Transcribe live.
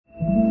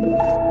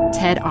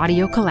TED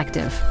Audio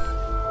Collective.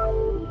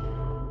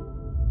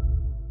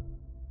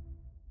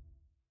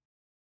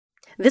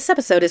 This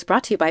episode is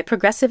brought to you by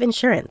Progressive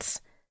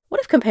Insurance.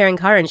 What if comparing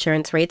car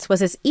insurance rates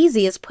was as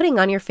easy as putting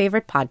on your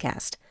favorite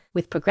podcast?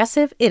 With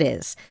Progressive, it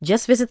is.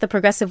 Just visit the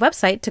Progressive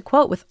website to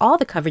quote with all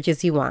the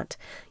coverages you want.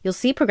 You'll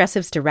see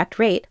Progressive's direct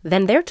rate,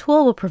 then their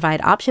tool will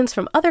provide options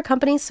from other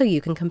companies so you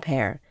can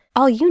compare.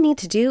 All you need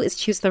to do is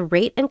choose the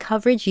rate and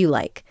coverage you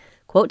like.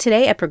 Quote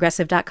today at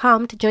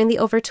Progressive.com to join the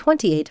over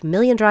 28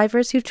 million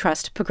drivers who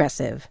trust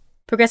Progressive.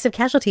 Progressive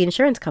Casualty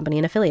Insurance Company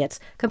and Affiliates.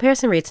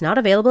 Comparison rates not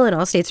available in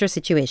all states or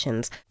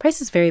situations.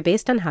 Prices vary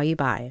based on how you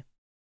buy.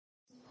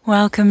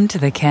 Welcome to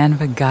the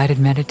Canva guided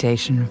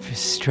meditation for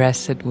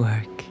stress at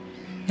work.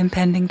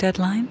 Impending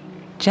deadline?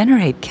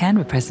 Generate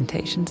Canva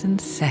presentations in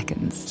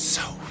seconds.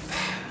 So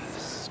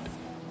fast.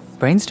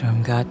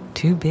 Brainstorm got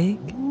too big?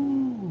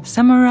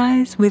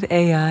 Summarize with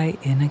AI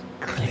in a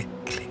click.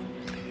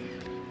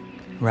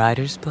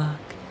 Writer's block?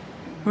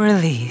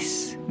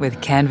 Release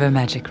with Canva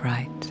Magic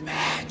Write.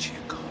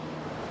 Magical.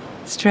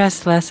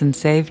 Stress less and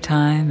save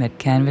time at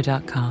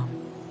canva.com.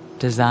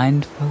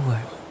 Designed for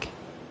work.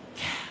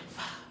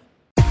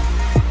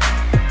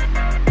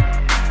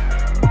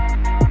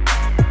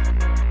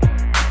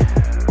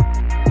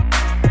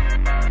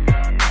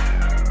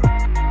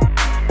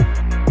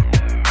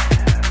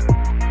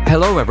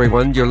 Hello,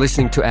 everyone. You're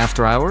listening to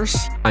After Hours.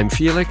 I'm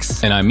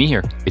Felix. And I'm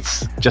Mihir.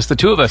 It's just the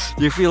two of us.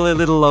 You feel a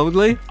little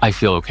lonely? I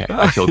feel okay.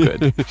 I feel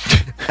good.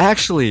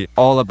 Actually,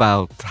 all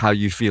about how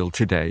you feel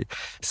today.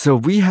 So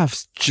we have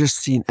just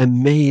seen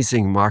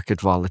amazing market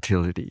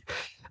volatility.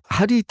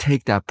 How do you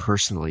take that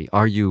personally?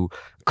 Are you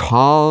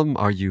calm?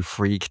 Are you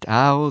freaked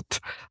out?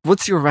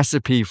 What's your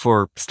recipe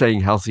for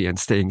staying healthy and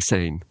staying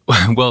sane?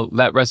 Well,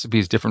 that recipe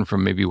is different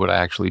from maybe what I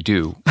actually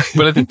do.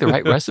 But I think the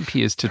right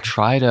recipe is to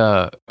try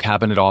to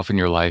cabin it off in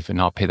your life and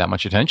not pay that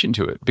much attention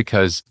to it.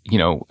 Because,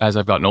 as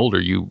I've gotten older,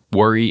 you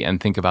worry and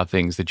think about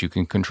things that you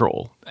can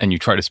control. And you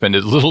try to spend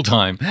as little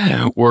time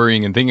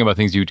worrying and thinking about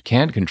things you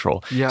can't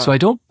control. Yeah. So I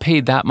don't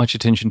pay that much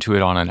attention to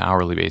it on an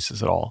hourly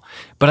basis at all.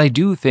 But I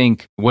do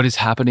think what is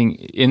happening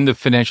in the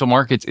financial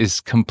markets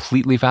is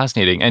completely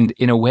fascinating. And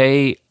in a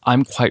way,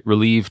 I'm quite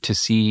relieved to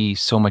see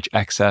so much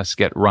excess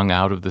get wrung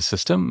out of the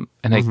system.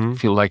 And I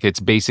feel like it's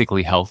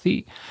basically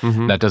healthy.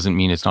 That doesn't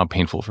mean it's not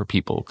painful for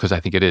people, because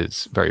I think it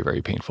is very,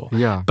 very painful.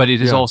 Yeah. But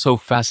it is also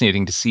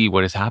fascinating to see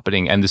what is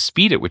happening and the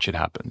speed at which it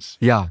happens.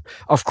 Yeah.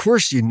 Of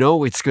course,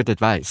 it's good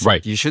advice.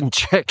 Right. You shouldn't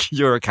check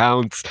your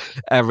accounts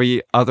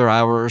every other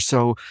hour or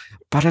so.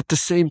 But at the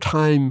same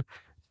time,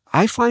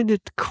 I find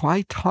it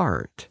quite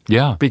hard.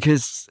 Yeah.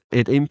 Because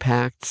it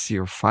impacts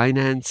your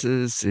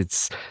finances.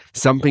 It's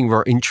something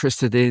we're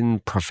interested in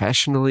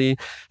professionally.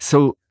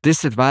 So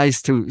this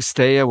advice to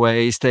stay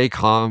away, stay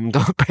calm,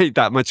 don't pay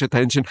that much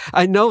attention.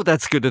 I know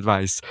that's good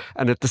advice.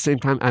 And at the same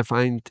time, I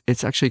find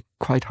it's actually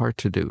quite hard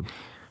to do.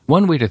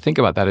 One way to think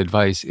about that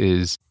advice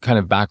is kind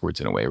of backwards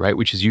in a way, right?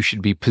 Which is you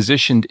should be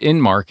positioned in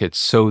markets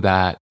so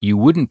that you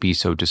wouldn't be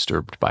so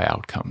disturbed by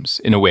outcomes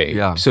in a way.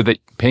 Yeah. So that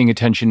paying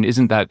attention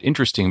isn't that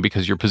interesting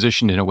because you're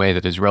positioned in a way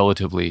that is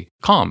relatively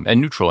calm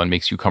and neutral and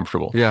makes you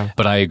comfortable. Yeah.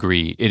 But I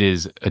agree, it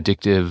is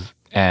addictive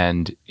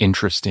and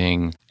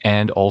interesting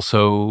and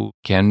also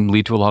can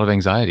lead to a lot of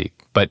anxiety.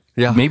 But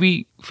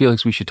maybe,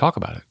 Felix, we should talk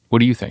about it. What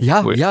do you think?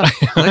 Yeah.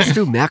 Let's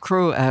do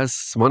macro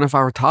as one of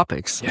our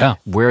topics. Yeah.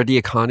 Where the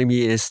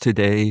economy is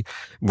today.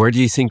 Where do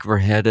you think we're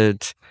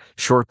headed?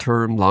 Short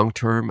term, long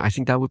term? I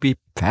think that would be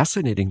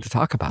fascinating to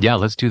talk about. Yeah,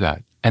 let's do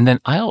that. And then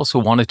I also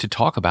wanted to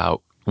talk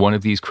about one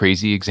of these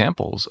crazy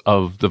examples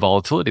of the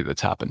volatility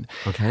that's happened.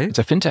 Okay. It's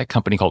a fintech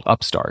company called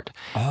Upstart,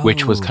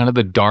 which was kind of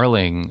the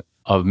darling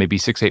of maybe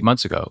 6-8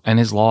 months ago and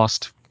has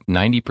lost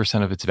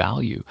 90% of its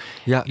value.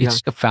 Yeah.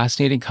 It's a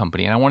fascinating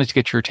company, and I wanted to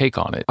get your take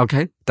on it.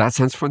 Okay. That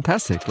sounds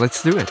fantastic.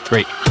 Let's do it.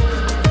 Great.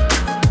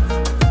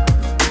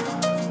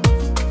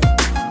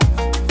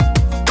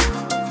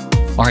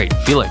 All right,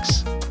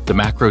 Felix, the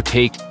macro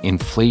take,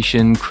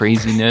 inflation,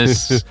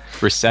 craziness,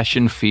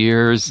 recession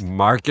fears.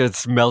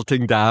 Markets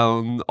melting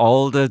down,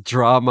 all the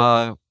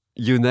drama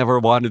you never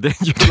wanted in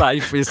your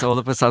life is all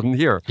of a sudden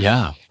here.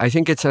 Yeah. I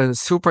think it's a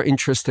super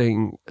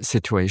interesting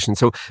situation.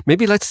 So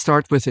maybe let's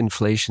start with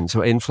inflation.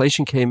 So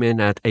inflation came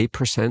in at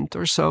 8%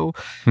 or so,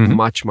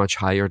 much, much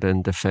higher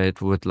than the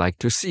Fed would like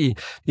to see.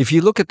 If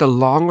you look at the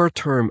longer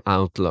term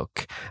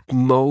outlook,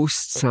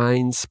 most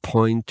signs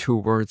point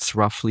towards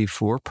roughly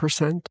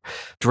 4%,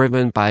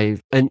 driven by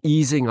an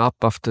easing up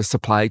of the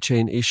supply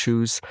chain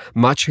issues.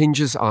 Much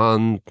hinges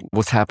on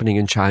what's happening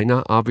in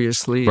China,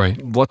 obviously.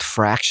 Right. What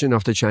fraction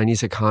of the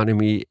Chinese economy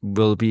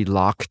will be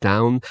locked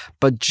down.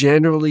 But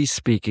generally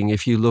speaking,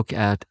 if you look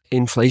at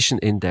inflation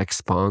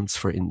index bonds,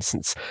 for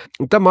instance,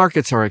 the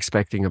markets are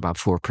expecting about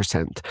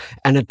 4%.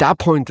 And at that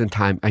point in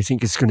time, I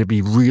think it's going to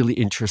be really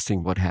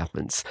interesting what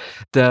happens.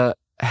 The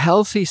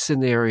healthy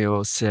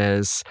scenario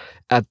says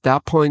at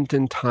that point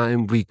in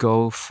time, we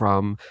go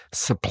from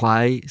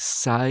supply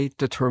side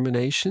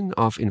determination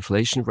of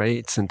inflation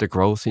rates and the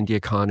growth in the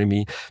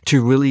economy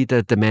to really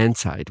the demand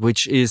side,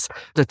 which is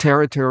the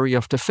territory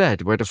of the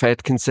Fed, where the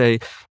Fed can say,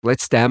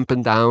 let's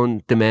dampen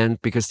down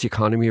demand because the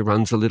economy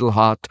runs a little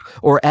hot.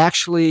 Or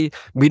actually,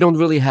 we don't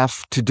really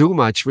have to do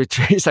much, which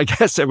is, I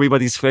guess,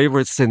 everybody's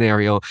favorite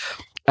scenario.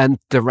 And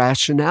the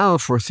rationale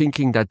for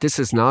thinking that this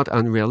is not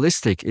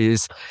unrealistic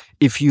is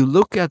if you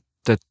look at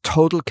the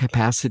total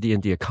capacity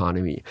in the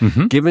economy,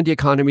 given the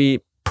economy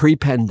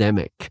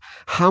pre-pandemic,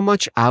 how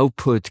much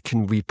output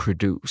can we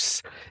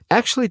produce?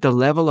 Actually, the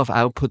level of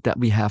output that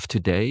we have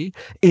today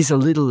is a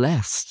little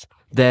less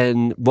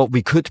than what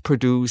we could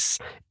produce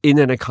in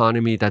an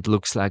economy that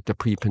looks like the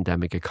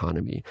pre-pandemic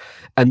economy.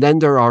 And then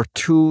there are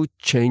two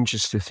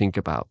changes to think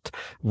about.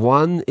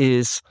 One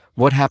is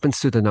what happens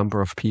to the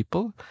number of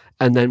people,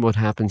 and then what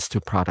happens to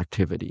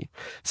productivity.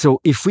 So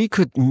if we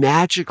could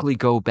magically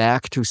go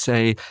back to,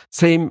 say,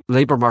 same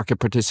labor market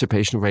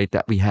participation rate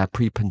that we had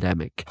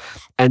pre-pandemic,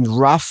 and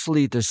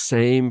roughly the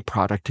same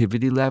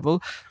productivity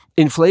level,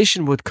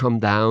 inflation would come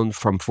down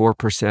from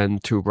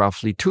 4% to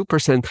roughly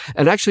 2%.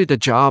 And actually, the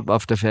job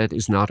of the Fed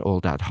is not all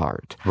that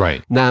hard.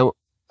 Right. Now,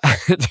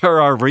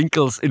 there are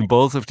wrinkles in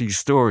both of these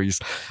stories.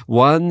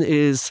 One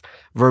is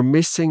we're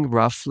missing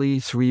roughly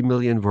 3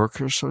 million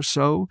workers or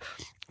so,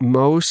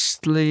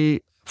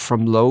 mostly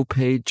from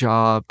low-paid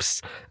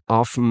jobs,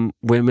 often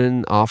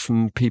women,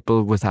 often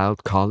people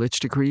without college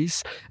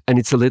degrees, and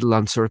it's a little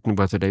uncertain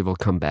whether they will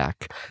come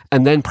back.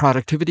 And then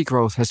productivity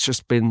growth has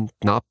just been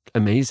not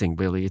amazing,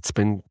 really. It's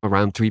been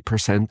around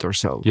 3% or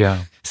so.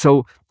 Yeah.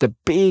 So the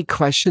big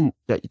question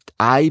that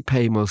I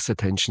pay most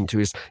attention to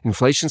is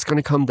inflation's going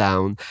to come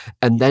down,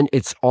 and then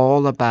it's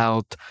all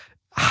about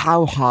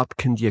how hot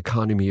can the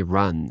economy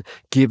run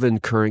given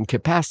current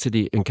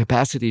capacity? And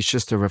capacity is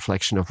just a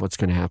reflection of what's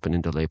going to happen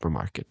in the labor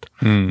market.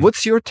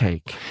 What's your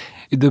take?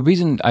 The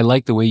reason I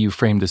like the way you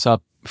framed this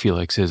up,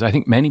 Felix, is I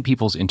think many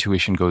people's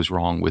intuition goes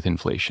wrong with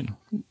inflation,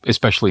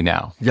 especially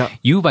now. Yeah.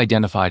 You've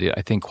identified it,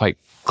 I think, quite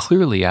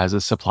clearly as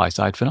a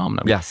supply-side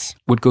phenomenon. Yes.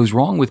 What goes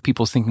wrong with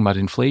people's thinking about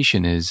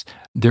inflation is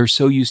they're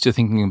so used to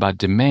thinking about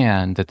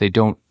demand that they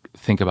don't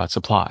think about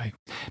supply.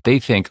 They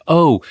think,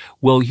 oh,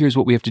 well, here's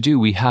what we have to do.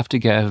 We have to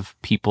give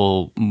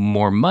people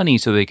more money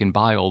so they can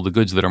buy all the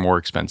goods that are more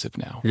expensive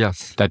now.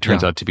 Yes. That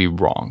turns out to be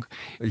wrong.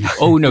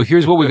 Oh, no,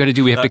 here's what we've got to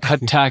do. We have to cut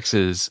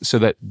taxes so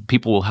that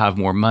people will have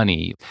more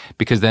money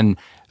because then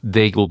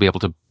they will be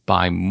able to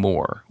buy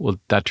more. Well,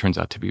 that turns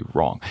out to be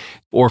wrong.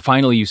 Or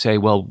finally, you say,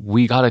 well,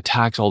 we got to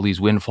tax all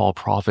these windfall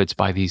profits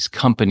by these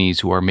companies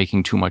who are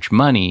making too much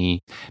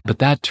money. But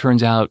that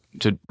turns out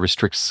to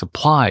restrict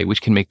supply,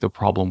 which can make the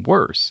problem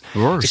worse.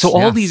 So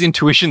all these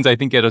intuitions, I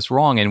think, get us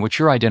wrong. And what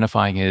you're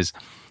identifying is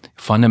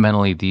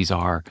fundamentally these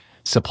are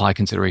supply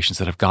considerations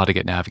that have got to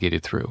get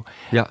navigated through.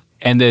 Yeah.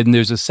 And then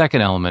there's a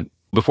second element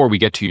before we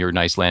get to your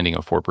nice landing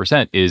of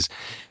 4% is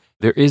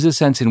there is a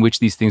sense in which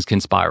these things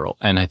can spiral.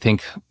 And I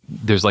think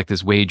there's like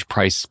this wage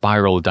price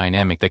spiral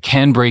dynamic that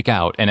can break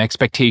out and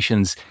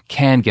expectations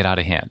can get out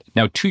of hand.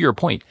 Now, to your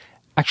point,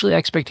 actually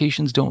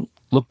expectations don't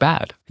look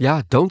bad.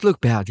 Yeah, don't look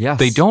bad, yes.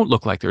 They don't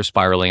look like they're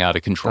spiraling out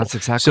of control. That's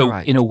exactly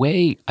right. So in a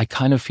way, I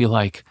kind of feel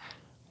like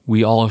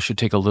we all should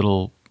take a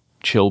little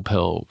chill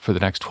pill for the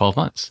next 12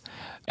 months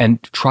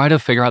and try to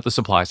figure out the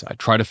supply side,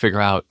 try to figure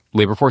out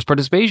labor force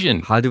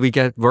participation. How do we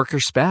get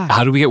workers back?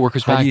 How do we get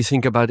workers back? How do you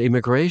think about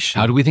immigration?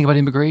 How do we think about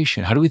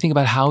immigration? How do we think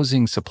about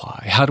housing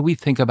supply? How do we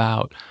think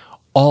about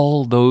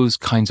all those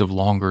kinds of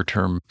longer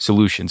term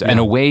solutions and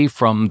away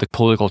from the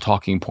political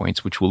talking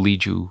points, which will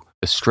lead you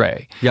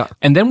astray. Yeah.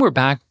 And then we're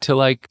back to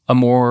like a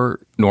more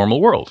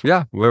normal world.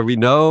 Yeah, where we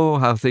know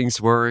how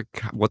things work,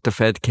 what the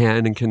Fed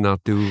can and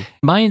cannot do.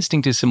 My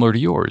instinct is similar to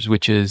yours,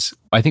 which is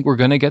I think we're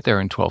going to get there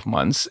in 12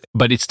 months,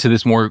 but it's to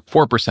this more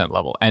 4%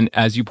 level. And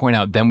as you point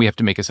out, then we have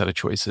to make a set of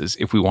choices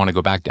if we want to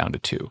go back down to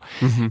 2.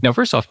 Mm-hmm. Now,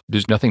 first off,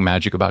 there's nothing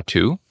magic about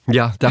 2.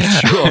 Yeah,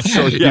 that's true.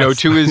 Also, yes. You know,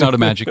 2 is not a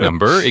magic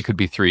number. It could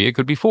be 3, it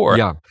could be 4.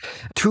 Yeah.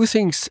 2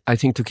 things I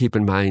think to keep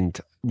in mind.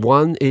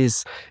 One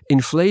is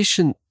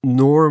inflation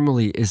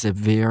normally is a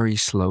very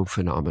slow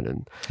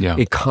phenomenon. Yeah.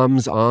 It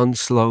comes on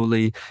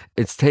slowly.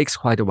 It takes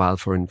quite a while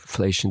for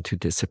inflation to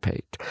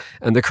dissipate.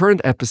 And the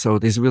current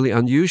episode is really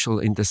unusual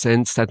in the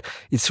sense that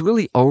it's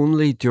really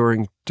only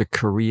during the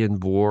Korean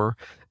War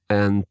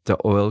and the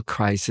oil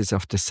crisis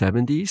of the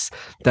 70s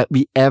that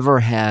we ever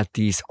had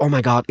these, oh my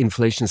God,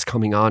 inflation is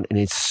coming on and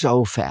it's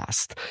so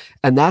fast.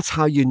 And that's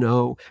how you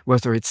know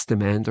whether it's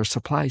demand or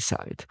supply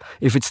side.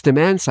 If it's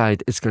demand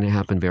side, it's going to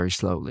happen very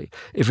slowly.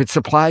 If it's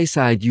supply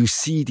side, you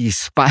see these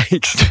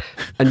spikes.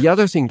 And the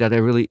other thing that I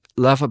really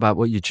love about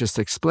what you just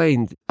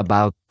explained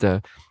about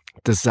the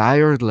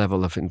desired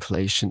level of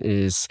inflation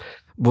is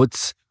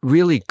what's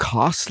really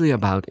costly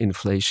about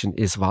inflation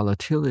is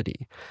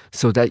volatility,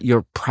 so that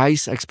your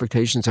price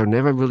expectations are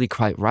never really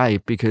quite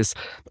right, because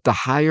the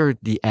higher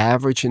the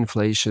average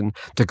inflation,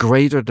 the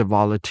greater the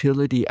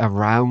volatility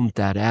around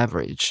that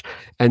average.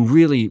 And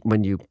really,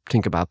 when you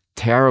think about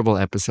terrible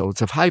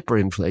episodes of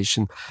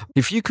hyperinflation,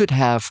 if you could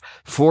have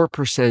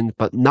 4%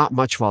 but not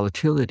much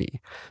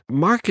volatility,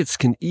 markets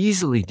can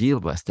easily deal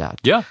with that.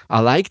 Yeah.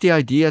 I like the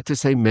idea to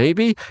say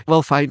maybe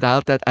we'll find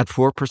out that at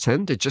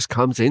 4%, it just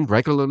comes in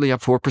regularly at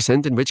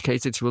 4%, in which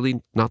case it's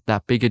really not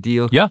that big a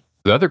deal. Yeah.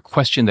 The other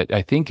question that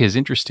I think is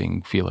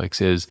interesting,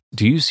 Felix, is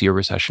do you see a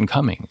recession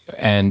coming?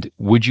 And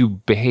would you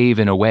behave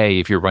in a way,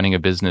 if you're running a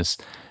business,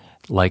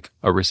 like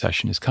a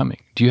recession is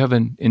coming? Do you have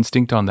an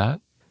instinct on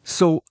that?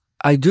 So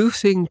I do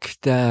think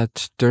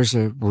that there's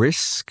a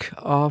risk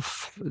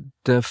of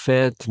the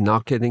Fed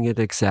not getting it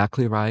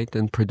exactly right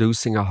and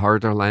producing a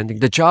harder landing.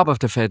 The job of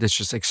the Fed is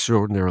just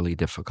extraordinarily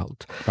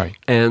difficult. Right.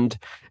 And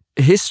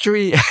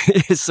history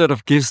sort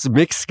of gives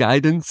mixed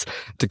guidance.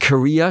 The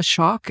Korea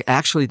shock,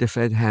 actually, the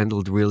Fed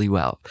handled really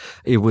well.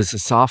 It was a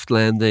soft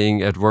landing.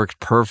 It worked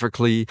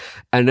perfectly.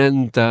 And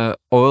then the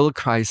oil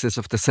crisis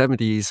of the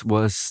 70s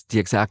was the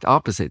exact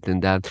opposite, in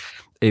that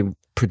it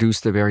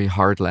produced a very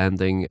hard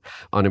landing.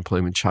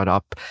 Unemployment shot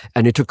up.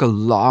 And it took a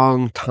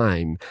long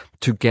time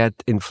to get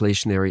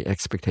inflationary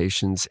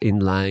expectations in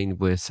line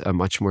with a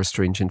much more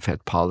stringent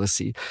Fed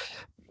policy.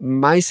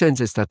 My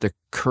sense is that the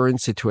current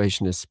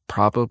situation is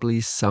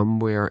probably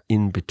somewhere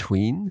in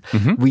between.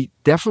 Mm-hmm. We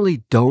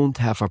definitely don't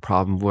have a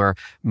problem where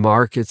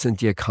markets and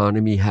the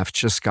economy have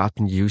just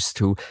gotten used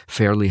to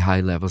fairly high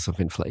levels of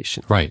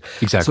inflation. Right,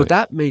 exactly. So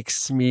that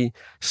makes me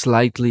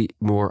slightly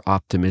more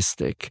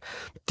optimistic.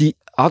 The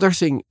other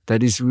thing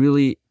that is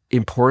really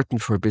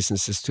important for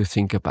businesses to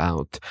think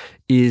about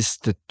is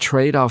the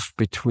trade-off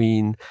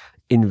between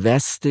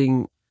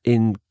investing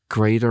in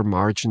greater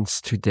margins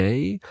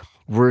today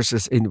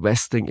versus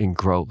investing in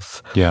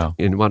growth. Yeah.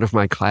 In one of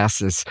my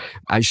classes,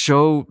 I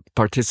show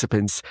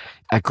participants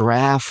a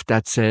graph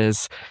that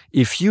says,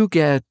 if you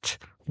get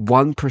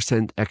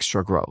 1%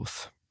 extra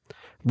growth,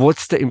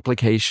 what's the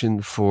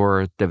implication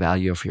for the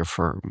value of your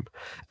firm?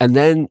 And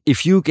then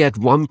if you get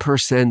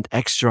 1%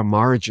 extra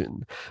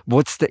margin,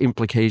 what's the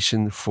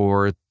implication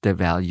for the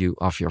value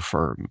of your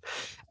firm?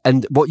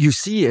 And what you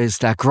see is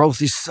that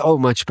growth is so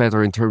much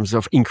better in terms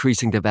of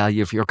increasing the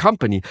value of your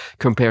company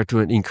compared to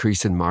an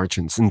increase in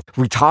margins. And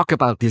we talk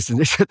about this, and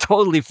it's a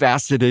totally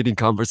fascinating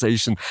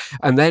conversation.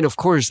 And then, of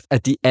course,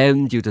 at the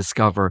end, you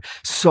discover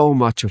so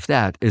much of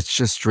that is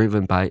just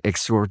driven by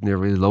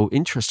extraordinarily low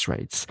interest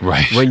rates.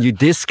 Right. When you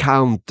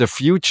discount the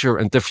future,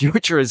 and the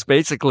future is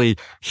basically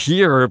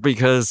here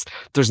because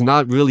there's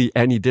not really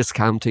any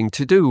discounting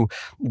to do,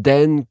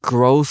 then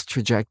growth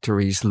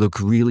trajectories look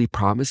really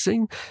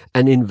promising,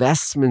 and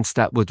investments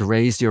that would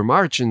raise your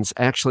margins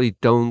actually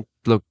don't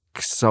look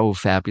so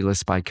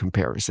fabulous by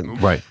comparison.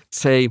 Right.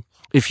 Say,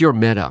 if you're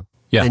Meta,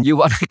 yeah, and you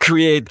want to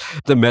create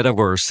the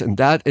metaverse, and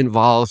that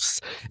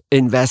involves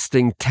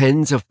investing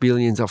tens of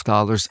billions of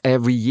dollars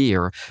every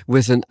year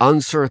with an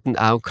uncertain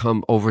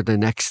outcome over the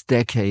next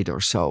decade or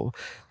so,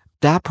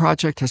 that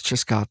project has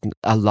just gotten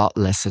a lot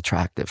less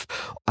attractive.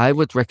 I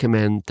would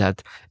recommend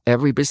that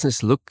every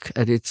business look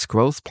at its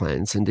growth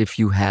plans. And if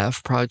you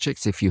have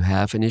projects, if you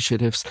have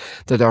initiatives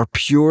that are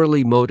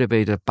purely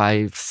motivated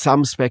by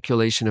some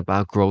speculation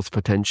about growth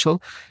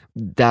potential,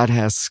 that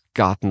has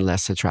gotten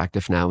less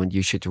attractive now. And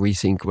you should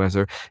rethink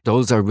whether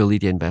those are really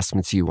the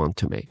investments you want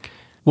to make.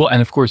 Well,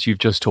 and of course, you've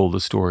just told the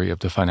story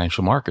of the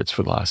financial markets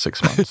for the last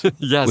 6 months.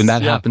 Yes. When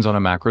that happens on a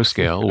macro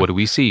scale, what do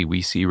we see?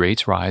 We see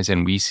rates rise,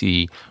 and we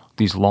see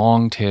these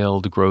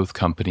long-tailed growth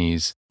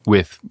companies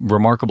with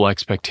remarkable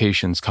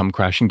expectations come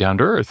crashing down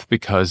to earth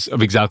because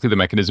of exactly the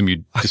mechanism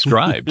you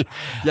described.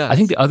 Yes. I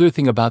think the other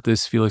thing about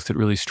this, Felix, that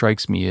really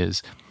strikes me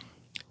is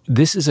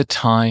this is a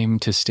time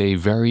to stay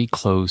very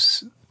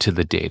close to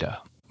the data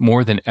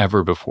more than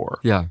ever before.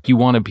 Yeah. You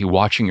want to be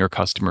watching your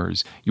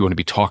customers. You want to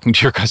be talking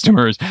to your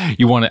customers.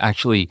 You want to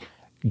actually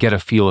get a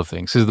feel of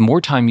things. So the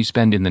more time you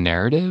spend in the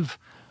narrative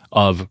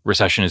of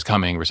recession is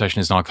coming,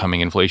 recession is not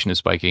coming, inflation is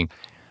spiking,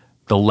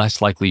 the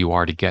less likely you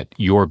are to get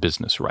your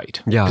business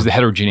right. Yeah. Because the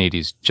heterogeneity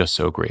is just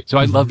so great. So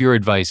I love your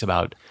advice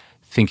about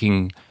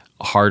thinking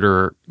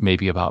harder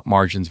maybe about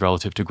margins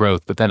relative to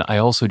growth. But then I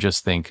also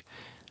just think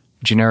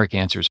generic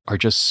answers are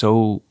just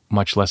so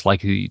much less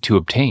likely to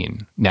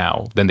obtain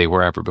now than they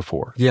were ever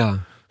before. Yeah.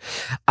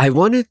 I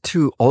wanted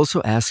to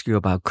also ask you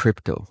about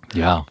crypto.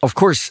 Yeah. Of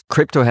course,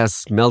 crypto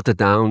has melted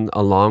down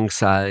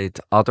alongside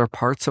other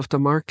parts of the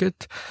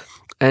market.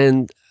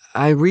 And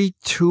I read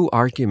two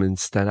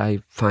arguments that I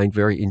find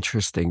very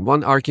interesting.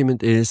 One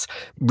argument is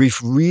we've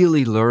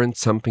really learned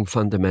something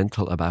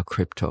fundamental about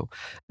crypto.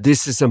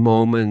 This is a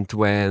moment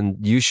when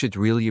you should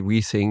really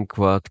rethink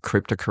what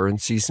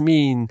cryptocurrencies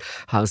mean,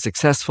 how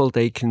successful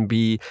they can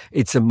be.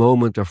 It's a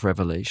moment of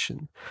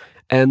revelation.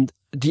 And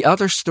the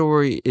other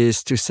story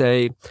is to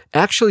say,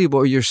 actually,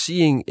 what you're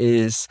seeing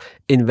is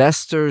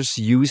investors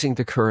using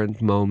the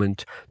current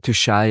moment to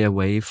shy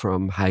away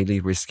from highly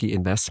risky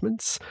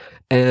investments.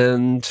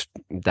 And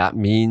that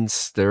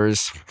means there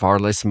is far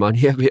less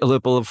money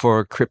available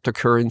for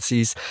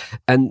cryptocurrencies.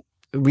 And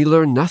we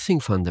learn nothing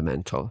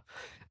fundamental.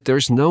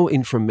 There's no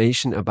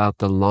information about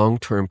the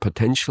long-term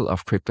potential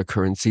of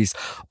cryptocurrencies.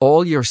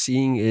 All you're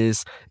seeing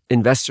is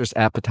investors'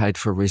 appetite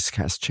for risk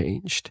has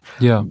changed.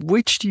 Yeah.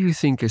 Which do you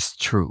think is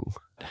true?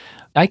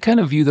 I kind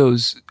of view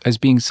those as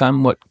being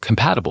somewhat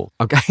compatible.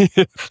 Okay.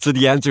 So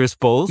the answer is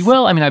both?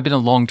 Well, I mean, I've been a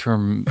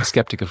long-term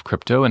skeptic of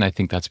crypto, and I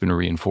think that's been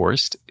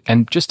reinforced.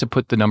 And just to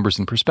put the numbers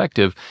in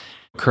perspective,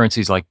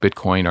 currencies like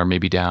Bitcoin are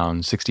maybe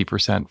down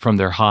 60% from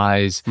their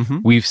highs. Mm-hmm.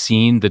 We've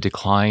seen the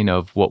decline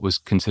of what was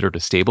considered a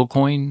stable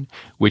coin,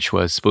 which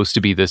was supposed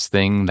to be this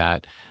thing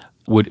that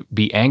would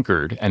be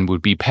anchored and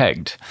would be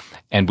pegged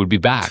and would be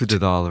backed to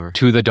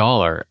the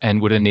dollar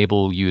and would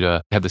enable you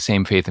to have the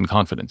same faith and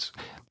confidence.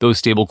 Those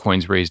stable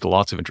coins raised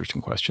lots of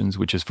interesting questions,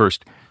 which is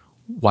first,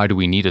 why do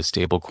we need a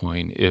stable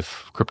coin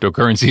if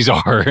cryptocurrencies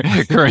are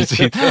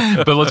currency?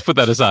 But let's put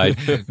that aside.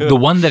 The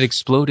one that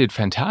exploded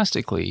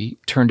fantastically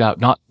turned out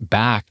not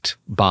backed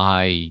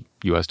by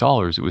US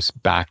dollars. It was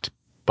backed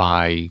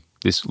by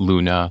this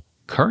Luna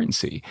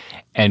currency.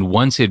 And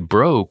once it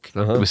broke,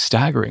 it was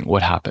staggering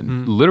what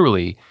happened.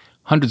 Literally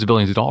hundreds of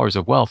billions of dollars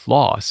of wealth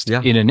lost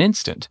in an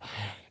instant.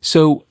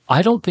 So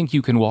I don't think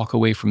you can walk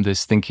away from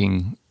this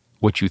thinking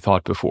what you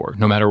thought before,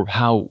 no matter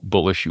how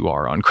bullish you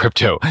are on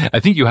crypto.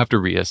 I think you have to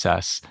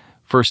reassess,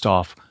 first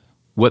off,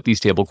 what these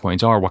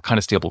stablecoins are, what kind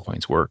of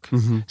stablecoins work.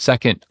 Mm-hmm.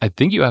 Second, I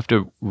think you have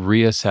to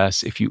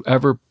reassess if you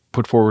ever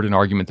put forward an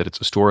argument that it's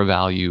a store of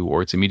value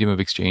or it's a medium of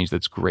exchange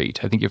that's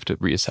great. I think you have to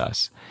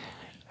reassess.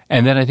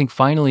 And then I think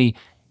finally,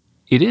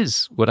 it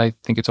is what I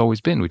think it's always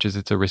been, which is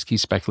it's a risky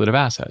speculative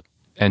asset.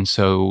 And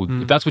so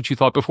if that's what you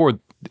thought before,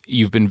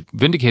 you've been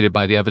vindicated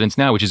by the evidence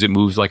now, which is it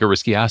moves like a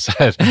risky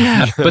asset.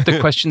 But the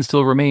question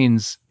still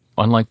remains,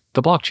 unlike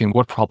the blockchain,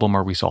 what problem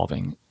are we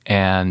solving?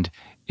 And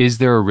is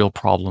there a real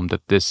problem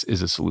that this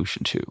is a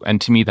solution to?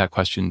 And to me, that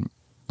question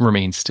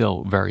remains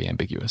still very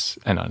ambiguous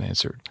and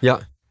unanswered.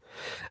 Yeah.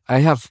 I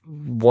have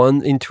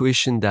one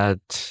intuition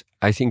that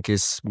I think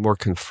is more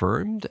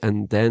confirmed,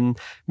 and then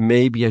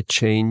maybe a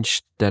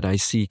change that I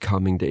see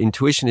coming. The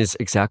intuition is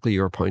exactly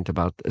your point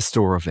about a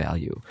store of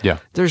value. Yeah.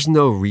 There's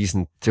no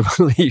reason to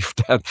believe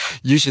that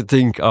you should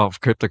think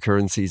of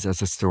cryptocurrencies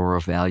as a store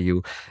of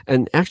value.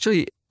 And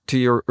actually, to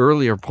your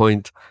earlier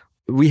point,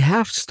 we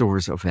have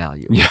stores of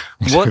value. Yeah,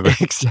 exactly.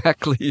 What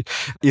exactly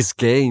is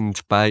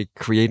gained by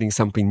creating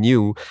something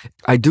new?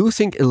 I do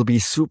think it'll be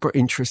super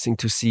interesting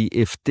to see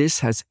if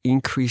this has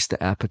increased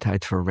the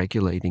appetite for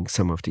regulating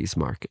some of these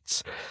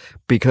markets.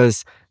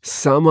 Because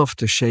some of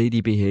the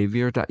shady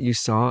behavior that you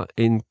saw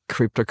in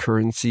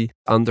cryptocurrency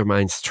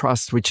undermines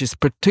trust, which is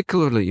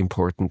particularly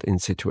important in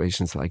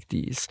situations like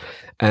these.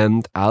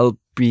 And I'll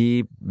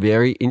be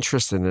very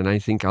interested, and I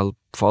think I'll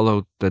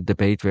follow the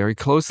debate very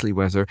closely,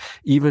 whether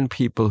even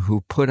people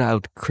who put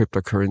out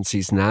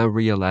cryptocurrencies now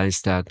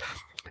realize that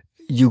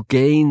you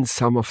gain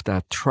some of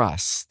that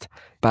trust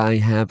by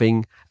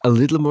having a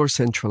little more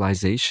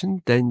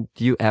centralization than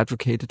you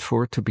advocated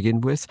for to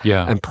begin with.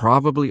 Yeah. And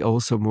probably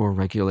also more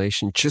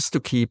regulation just to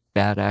keep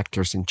bad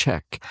actors in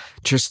check,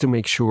 just to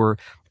make sure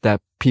that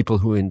people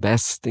who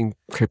invest in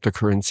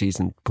cryptocurrencies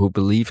and who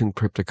believe in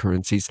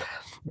cryptocurrencies,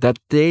 that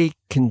they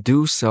can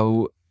do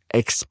so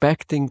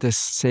expecting the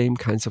same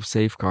kinds of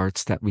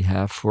safeguards that we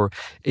have for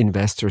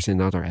investors in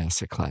other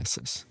asset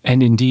classes.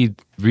 And indeed,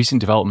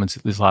 recent developments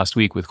this last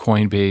week with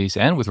Coinbase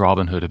and with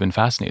Robinhood have been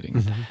fascinating.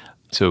 Mm-hmm.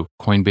 So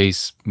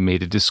Coinbase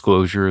made a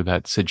disclosure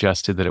that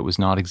suggested that it was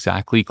not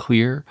exactly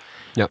clear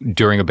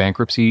during a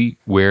bankruptcy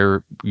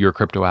where your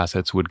crypto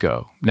assets would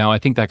go. Now, I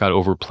think that got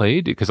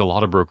overplayed because a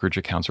lot of brokerage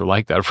accounts are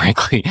like that,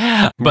 frankly.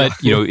 But,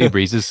 it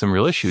raises some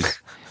real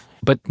issues.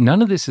 But none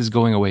of this is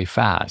going away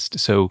fast.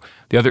 So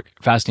the other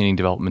fascinating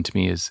development to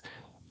me is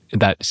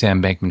that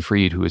Sam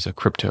Bankman-Fried, who is a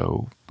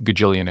crypto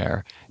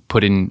gajillionaire,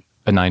 put in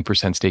a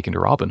 9% stake into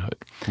Robinhood.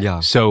 Yeah.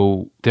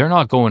 So they're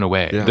not going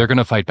away. Yeah. They're going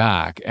to fight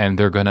back, and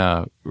they're going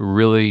to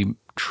really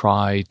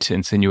try to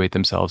insinuate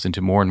themselves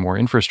into more and more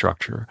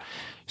infrastructure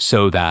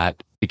so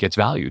that it gets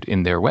valued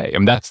in their way. I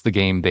mean, that's the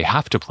game they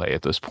have to play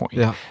at this point.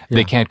 Yeah.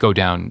 They can't go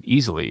down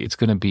easily. It's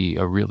going to be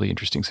a really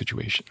interesting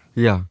situation.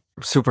 Yeah,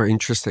 super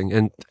interesting.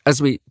 And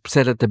as we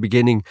said at the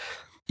beginning,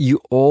 you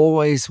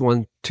always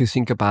want to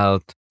think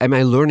about, am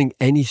I learning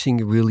anything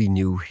really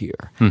new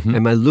here? Mm-hmm.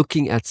 Am I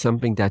looking at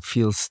something that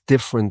feels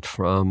different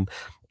from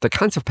the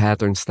kinds of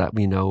patterns that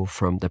we know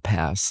from the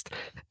past?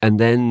 And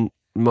then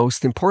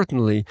most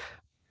importantly,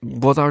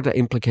 what are the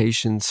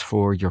implications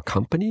for your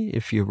company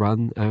if you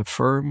run a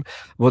firm?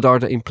 What are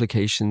the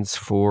implications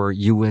for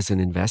you as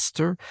an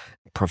investor,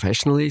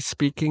 professionally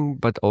speaking,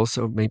 but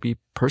also maybe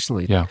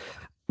personally? Yeah.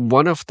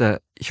 One of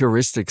the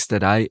heuristics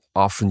that I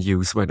often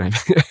use when I'm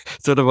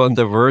sort of on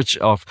the verge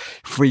of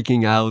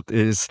freaking out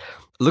is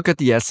look at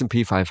the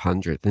S&P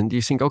 500 and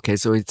you think, okay,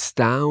 so it's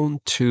down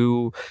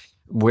to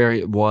where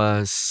it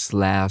was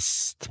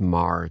last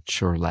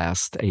March or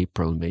last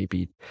April,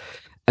 maybe.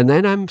 And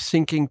then I'm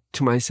thinking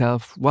to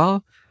myself,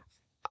 well,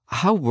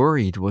 how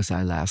worried was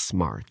I last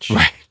March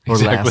or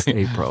last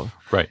April?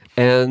 Right.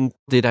 And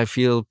did I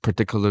feel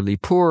particularly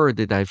poor?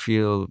 Did I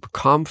feel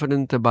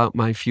confident about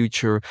my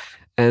future?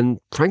 And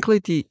frankly,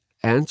 the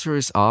answer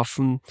is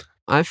often,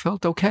 I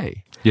felt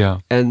okay. Yeah.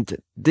 And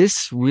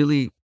this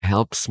really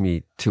helps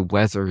me to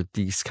weather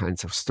these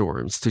kinds of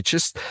storms, to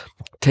just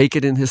take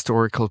it in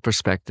historical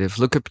perspective,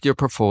 look at your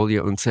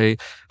portfolio and say,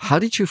 how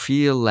did you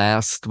feel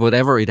last,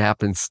 whatever it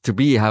happens to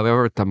be,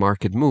 however the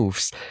market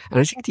moves? And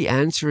I think the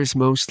answer is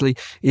mostly,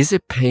 is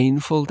it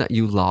painful that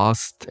you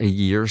lost a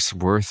year's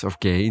worth of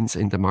gains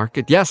in the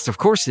market? Yes, of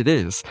course it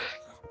is.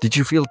 Did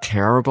you feel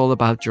terrible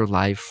about your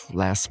life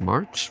last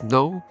March?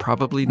 No,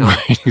 probably not.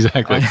 Right,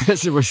 exactly.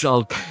 As a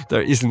result,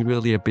 there isn't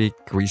really a big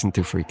reason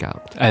to freak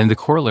out. And the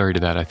corollary to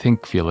that, I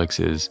think, Felix,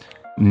 is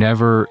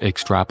never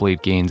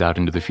extrapolate gains out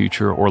into the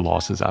future or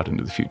losses out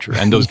into the future.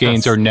 And those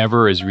gains are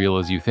never as real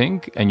as you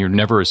think, and you're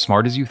never as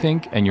smart as you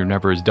think, and you're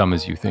never as dumb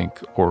as you think,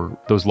 or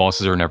those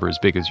losses are never as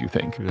big as you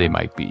think they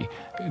might be.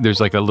 There's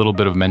like a little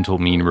bit of mental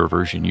mean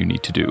reversion you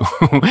need to do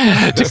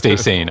to stay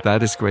sane.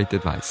 That is great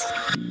advice.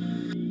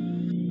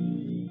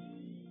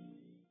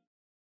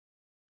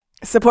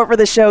 Support for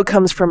the show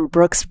comes from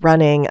Brooks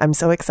Running. I'm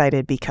so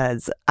excited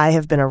because I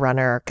have been a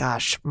runner,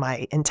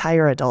 my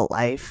entire adult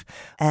life.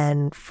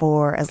 And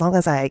for as long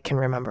as I can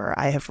remember,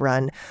 I have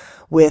run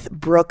with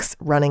Brooks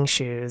running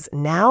shoes.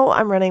 Now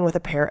I'm running with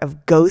a pair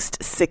of Ghost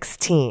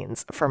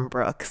 16s from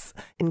Brooks.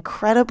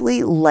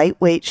 Incredibly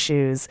lightweight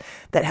shoes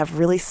that have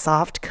really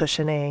soft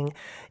cushioning.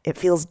 It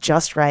feels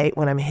just right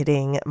when I'm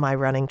hitting my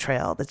running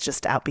trail that's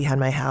just out behind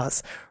my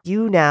house.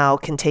 You now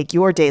can take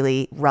your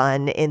daily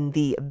run in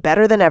the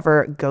better than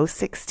ever Ghost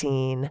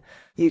 16.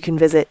 You can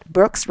visit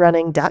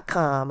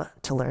brooksrunning.com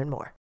to learn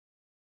more.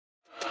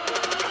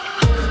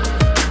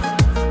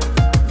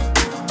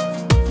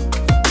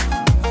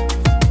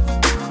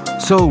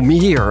 So,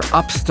 Mihir,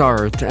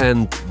 Upstart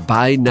and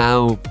buy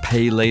now,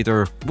 pay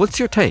later. What's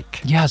your take?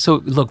 Yeah, so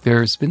look,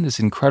 there's been this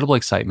incredible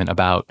excitement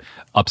about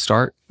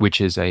Upstart, which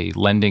is a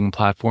lending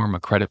platform, a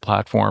credit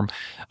platform,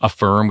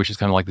 Affirm, which is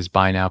kind of like this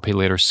buy now, pay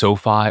later,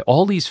 SoFi,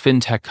 all these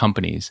fintech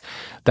companies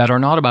that are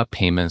not about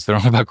payments, they're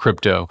not about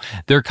crypto.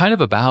 They're kind of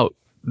about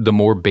the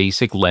more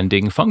basic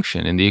lending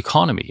function in the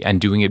economy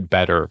and doing it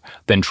better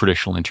than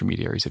traditional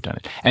intermediaries have done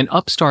it. And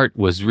Upstart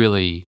was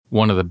really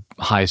one of the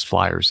highest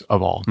flyers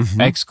of all.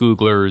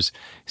 Ex-Googlers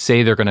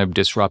say they're going to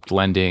disrupt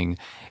lending.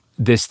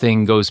 This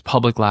thing goes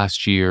public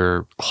last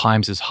year,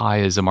 climbs as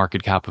high as a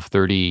market cap of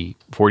 $40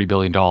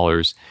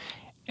 billion,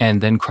 and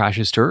then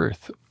crashes to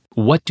earth.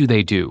 What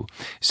do?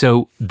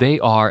 So they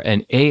are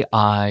an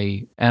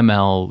AI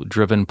ML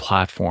driven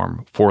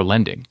platform for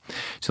lending.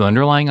 So the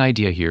underlying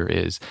idea here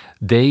is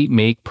they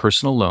make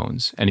personal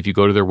loans. And if you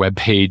go to their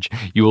webpage,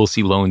 you will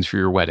see loans for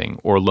your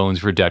wedding or loans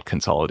for debt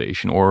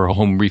consolidation or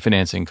home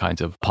refinancing kinds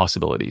of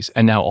possibilities,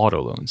 and now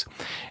auto loans.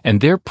 And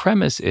their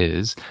premise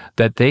is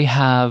that they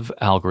have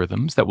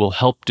algorithms that will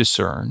help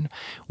discern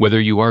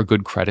whether you are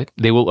good credit.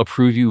 They will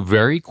approve you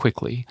very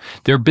quickly.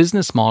 Their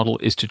business model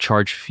is to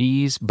charge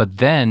fees, but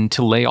then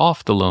to lay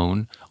off the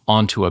loan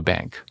onto a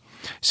bank.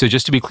 So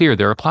just to be clear,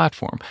 they're a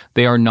platform.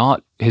 They are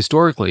not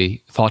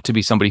historically thought to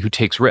be somebody who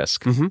takes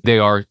risk. They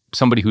are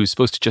somebody who's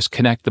supposed to just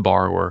connect the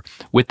borrower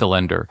with the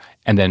lender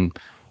and then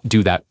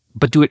do that,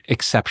 but do it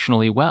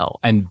exceptionally well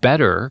and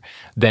better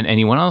than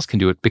anyone else can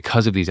do it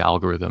because of these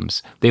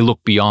algorithms. They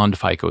look beyond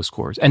FICO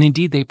scores. And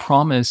indeed, they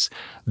promise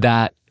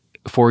that,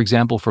 for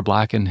example, for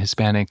Black and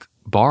Hispanic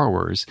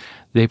borrowers,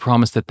 they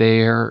promise that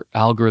their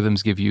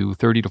algorithms give you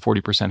 30 to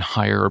 40%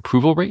 higher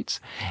approval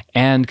rates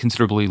and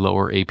considerably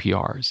lower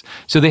APRs.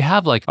 So they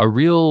have like a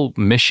real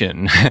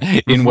mission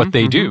in what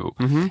they do.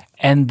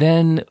 And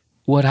then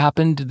what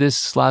happened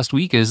this last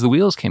week is the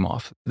wheels came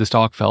off. The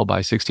stock fell by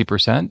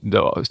 60%.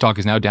 The stock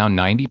is now down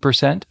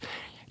 90%.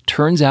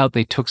 Turns out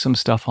they took some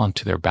stuff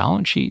onto their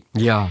balance sheet.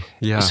 Yeah.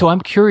 So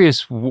I'm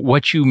curious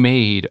what you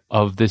made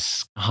of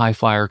this high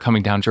flyer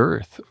coming down to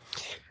earth.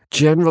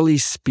 Generally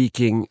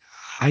speaking,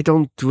 I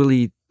don't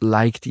really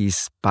like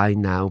these buy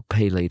now,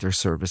 pay later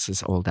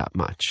services all that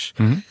much.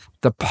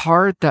 The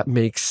part that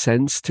makes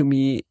sense to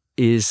me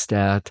is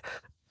that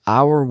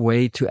our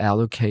way to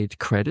allocate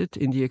credit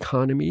in the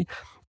economy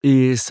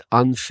is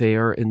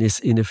unfair and is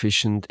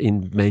inefficient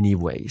in many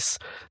ways.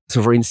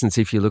 So for instance,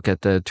 if you look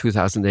at the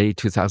 2008,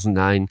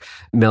 2009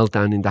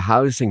 meltdown in the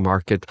housing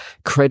market,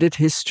 credit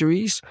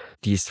histories,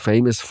 these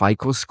famous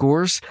FICO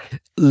scores,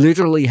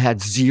 literally had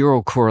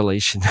zero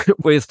correlation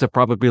with the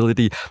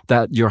probability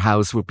that your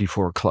house would be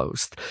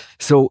foreclosed.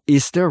 So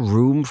is there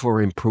room for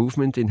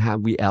improvement in how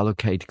we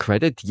allocate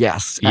credit?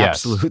 Yes,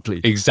 absolutely.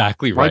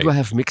 Exactly right. Why do I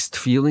have mixed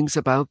feelings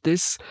about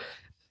this?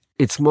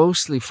 It's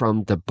mostly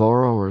from the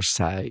borrower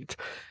side,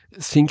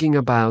 thinking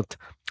about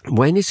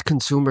when is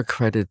consumer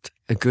credit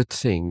a good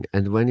thing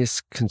and when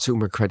is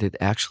consumer credit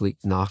actually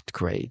not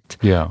great?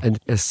 Yeah. And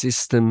a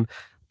system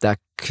that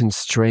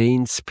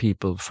constrains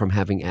people from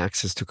having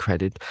access to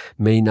credit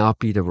may not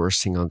be the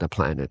worst thing on the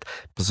planet.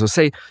 So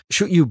say,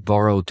 should you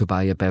borrow to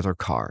buy a better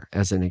car,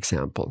 as an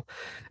example?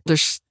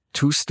 There's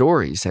two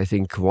stories. I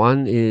think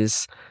one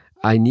is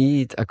I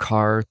need a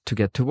car to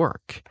get to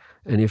work.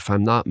 And if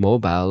I'm not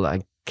mobile,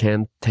 I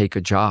can't take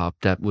a job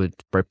that would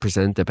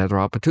represent a better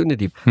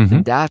opportunity.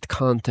 In that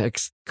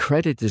context,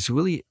 credit is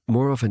really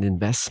more of an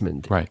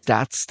investment. Right.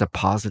 That's the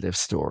positive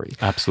story.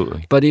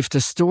 Absolutely. But if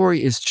the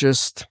story is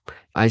just,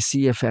 I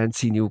see a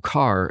fancy new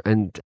car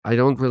and I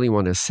don't really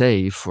want to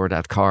save for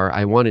that car,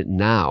 I want it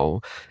now,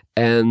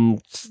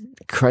 and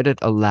credit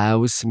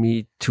allows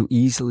me to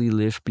easily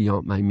live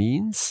beyond my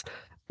means,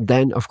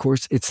 then of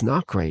course it's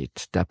not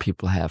great that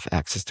people have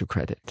access to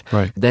credit.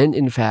 Right. Then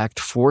in fact,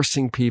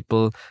 forcing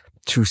people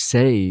to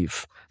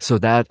save so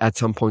that at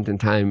some point in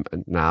time,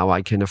 now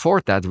I can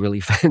afford that really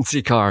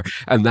fancy car.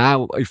 And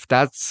now if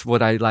that's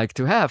what I like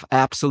to have,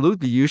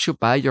 absolutely, you should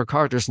buy your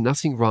car. There's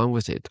nothing wrong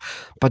with it.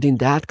 But in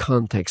that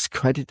context,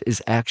 credit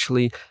is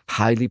actually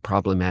highly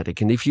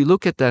problematic. And if you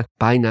look at the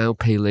buy now,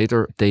 pay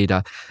later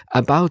data,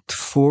 about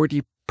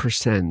 40%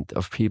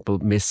 of people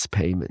miss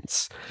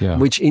payments,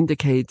 which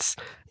indicates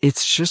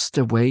it's just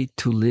a way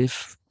to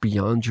live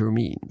beyond your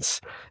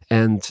means.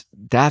 And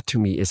that to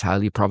me is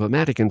highly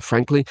problematic. And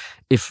frankly,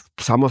 if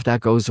some of that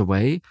goes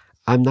away,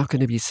 I'm not going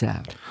to be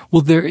sad.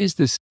 Well, there is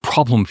this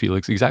problem,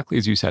 Felix, exactly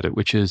as you said it,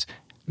 which is,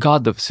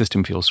 God, the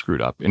system feels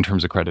screwed up in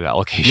terms of credit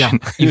allocation.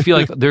 Yeah. You feel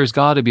like there's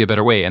got to be a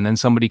better way. And then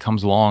somebody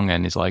comes along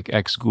and is like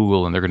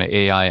Google, and they're going to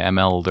AI,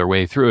 ML their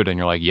way through it. And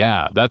you're like,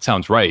 yeah, that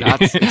sounds right.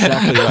 That's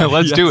exactly right.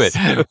 Let's do it.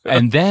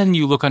 And then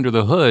you look under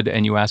the hood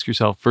and you ask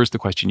yourself first the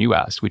question you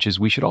asked, which is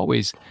we should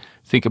always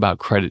think about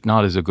credit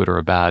not as a good or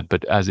a bad,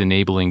 but as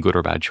enabling good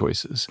or bad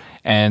choices.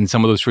 And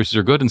some of those choices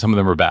are good and some of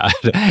them are bad.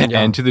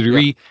 And to the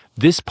degree,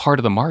 this part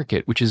of the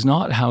market, which is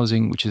not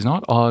housing, which is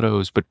not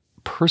autos, but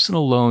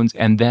personal loans,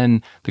 and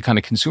then the kind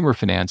of consumer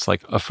finance,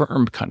 like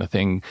Affirm kind of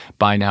thing,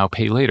 buy now,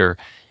 pay later,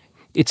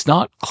 it's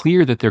not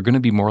clear that they're going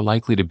to be more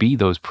likely to be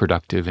those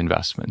productive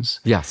investments.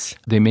 Yes.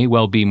 They may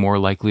well be more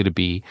likely to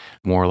be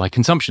more like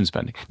consumption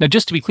spending. Now,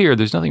 just to be clear,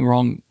 there's nothing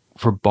wrong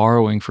for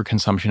borrowing for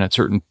consumption at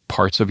certain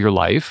parts of your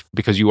life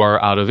because you are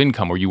out of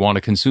income or you want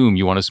to consume,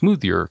 you want to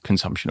smooth your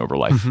consumption over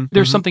life.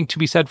 There's something to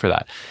be said for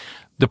that.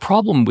 The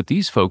problem with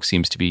these folks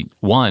seems to be,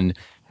 one,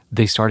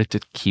 they started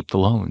to keep the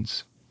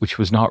loans, which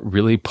was not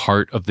really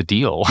part of the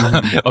deal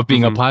of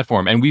being a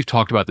platform. And we've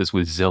talked about this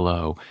with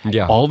Zillow.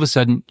 Yeah. All of a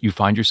sudden, you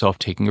find yourself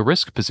taking a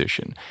risk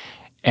position.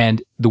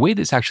 And the way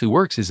this actually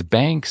works is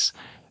banks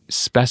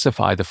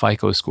specify the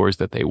FICO scores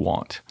that they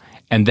want.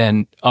 And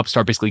then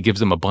Upstart basically gives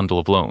them a bundle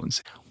of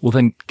loans. Well,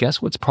 then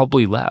guess what's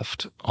probably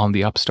left on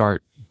the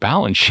Upstart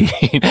balance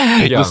sheet?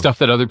 The stuff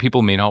that other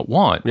people may not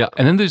want. Yeah.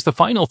 And then there's the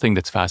final thing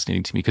that's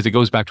fascinating to me, because it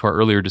goes back to our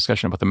earlier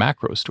discussion about the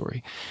macro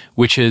story,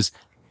 which is,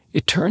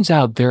 it turns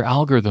out their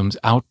algorithms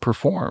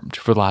outperformed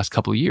for the last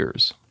couple of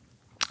years,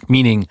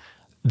 meaning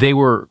they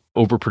were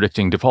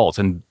over-predicting defaults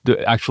and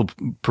the actual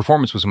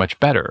performance was much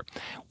better.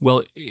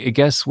 Well,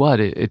 guess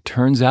what? It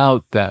turns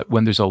out that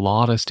when there's a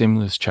lot of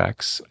stimulus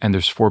checks and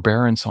there's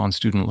forbearance on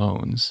student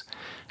loans,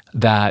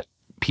 that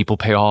people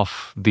pay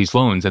off these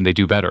loans and they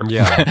do better.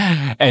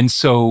 Yeah. And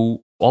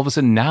so all of a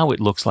sudden now it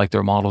looks like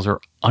their models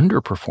are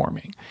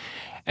underperforming.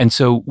 And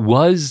so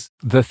was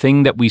the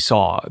thing that we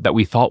saw that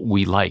we thought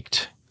we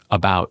liked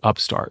about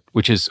Upstart,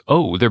 which is,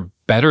 oh, they're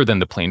better than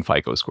the plain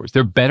FICO scores,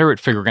 they're better at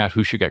figuring out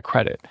who should get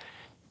credit,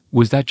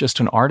 was that just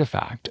an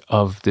artifact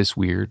of this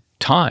weird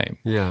time?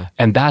 Yeah.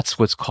 And that's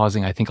what's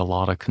causing, I think, a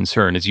lot of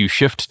concern as you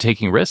shift to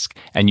taking risk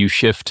and you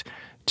shift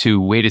to,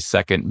 wait a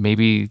second,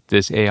 maybe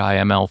this AI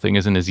ML thing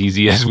isn't as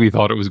easy as we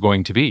thought it was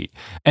going to be.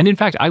 And in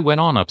fact, I went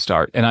on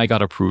Upstart and I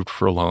got approved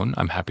for a loan,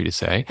 I'm happy to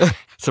say.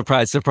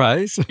 Surprise,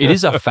 surprise. It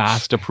is a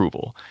fast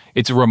approval.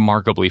 It's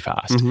remarkably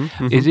fast.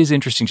 It is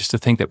interesting just to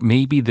think that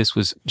maybe this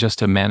was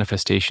just a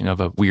manifestation of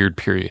a weird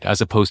period as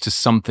opposed to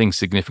something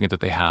significant that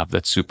they have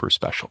that's super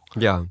special.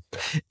 Yeah.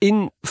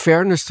 In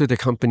fairness to the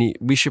company,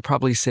 we should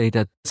probably say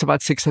that it's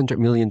about $600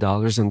 million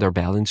on their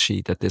balance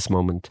sheet at this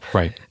moment.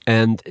 Right.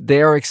 And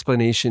their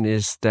explanation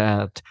is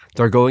that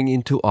they're going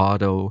into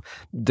auto.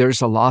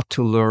 There's a lot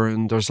to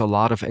learn. There's a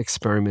lot of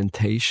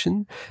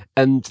experimentation.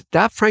 And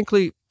that,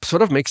 frankly,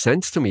 sort of makes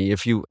sense to me.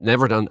 If you've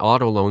never done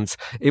auto loans,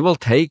 it will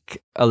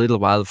take a little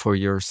while for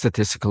your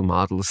statistical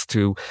models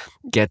to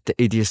get the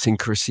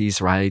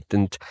idiosyncrasies right.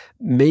 And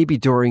maybe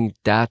during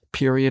that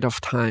period of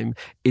time,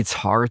 it's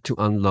hard to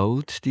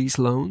unload these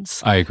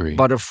loans. I agree.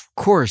 But of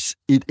course,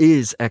 it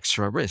is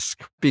extra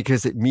risk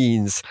because it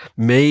means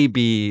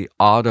maybe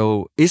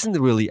auto isn't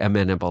really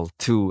amenable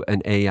to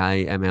an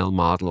AI ML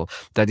model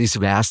that is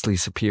vastly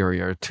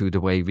superior to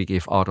the way we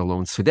give auto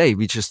loans today.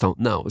 We just don't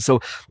know. So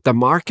the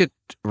market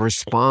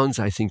response,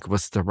 I think,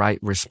 was the right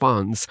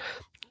response,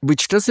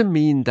 which doesn't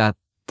mean that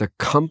the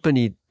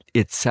company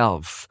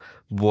itself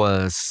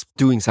was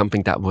doing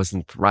something that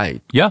wasn't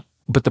right. Yeah.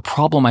 But the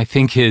problem, I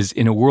think, is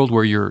in a world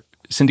where you're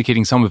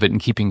syndicating some of it and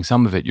keeping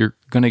some of it, you're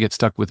going to get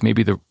stuck with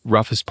maybe the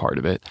roughest part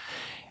of it.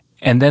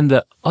 And then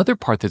the other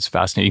part that's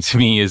fascinating to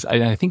me is,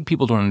 I think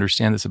people don't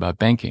understand this about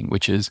banking,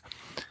 which is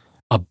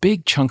a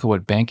big chunk of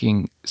what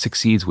banking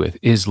succeeds with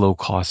is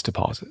low-cost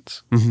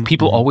deposits.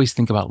 People always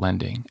think about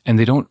lending, and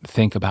they don't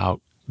think about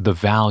the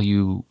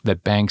value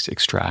that banks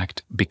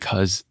extract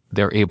because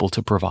they're able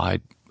to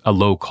provide a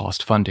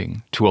low-cost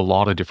funding to a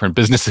lot of different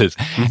businesses.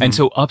 And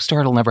so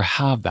Upstart will never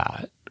have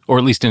that, or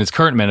at least in its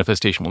current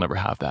manifestation will never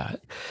have that.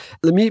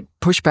 Let me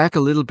push back a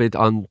little bit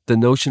on the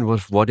notion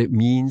of what it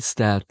means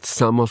that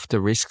some of the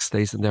risk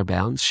stays in their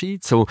balance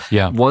sheet. So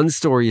one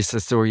story is the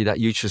story that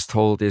you just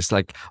told, is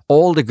like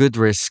all the good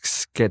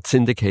risks get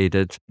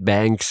syndicated.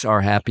 Banks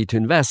are happy to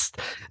invest,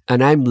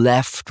 and I'm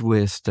left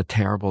with the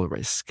terrible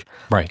risk.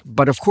 Right.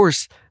 But of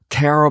course,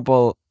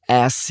 terrible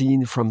as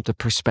seen from the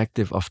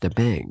perspective of the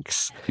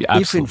banks.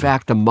 If in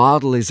fact the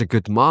model is a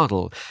good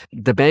model,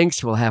 the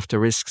banks will have the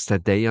risks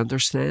that they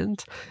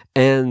understand,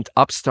 and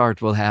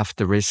Upstart will have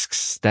the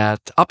risks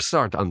that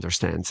Upstart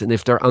understands. And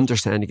if their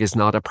understanding is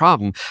not a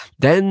problem,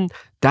 then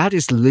that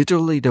is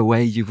literally the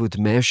way you would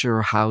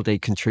measure how they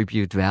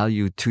contribute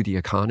value to the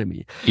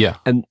economy. Yeah.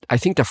 And I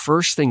think the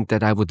first thing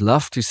that I would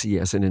love to see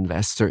as an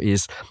investor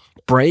is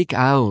break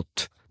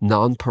out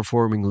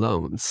non-performing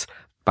loans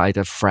by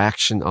the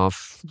fraction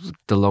of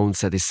the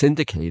loans that is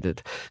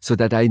syndicated, so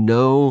that I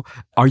know,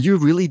 are you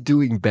really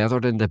doing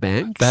better than the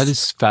banks? That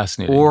is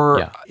fascinating.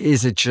 Or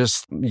is it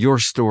just your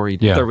story?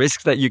 The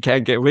risks that you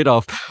can't get rid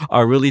of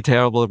are really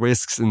terrible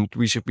risks, and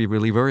we should be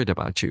really worried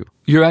about you.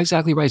 You're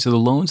exactly right. So the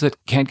loans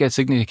that can't get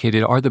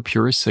syndicated are the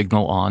purest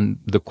signal on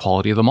the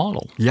quality of the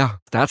model. Yeah,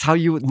 that's how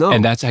you would know.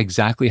 And that's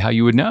exactly how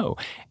you would know.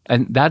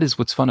 And that is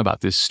what's fun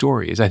about this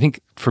story, is I think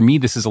for me,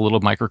 this is a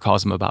little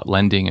microcosm about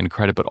lending and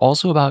credit, but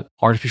also about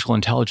artificial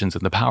intelligence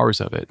and the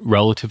powers of it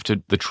relative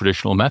to the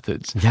traditional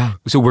methods. Yeah.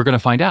 So we're going to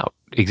find out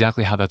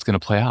exactly how that's going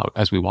to play out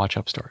as we watch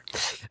Upstart.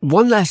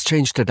 One last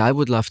change that I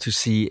would love to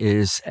see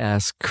is,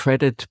 as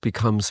credit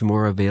becomes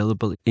more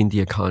available in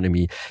the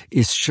economy,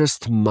 is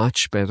just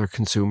much better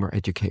consumer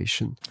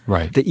education.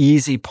 Right. The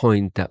easy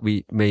point that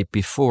we made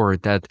before,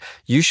 that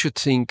you should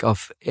think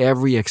of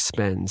every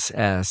expense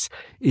as,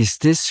 is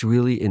this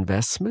really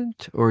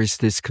investment or is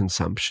this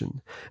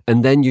consumption?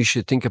 And then you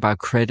should think about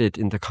credit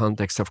in the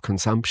context of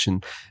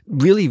consumption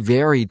really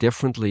very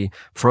differently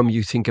from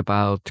you think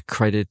about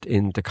credit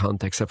in the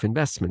context of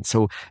investment.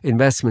 So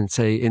investments,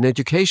 say, in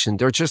education,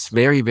 they're just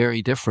very,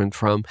 very different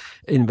from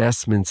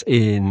investments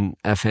in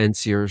a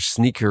fancier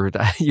sneaker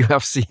that you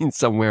have seen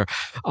somewhere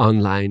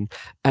online.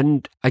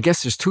 And I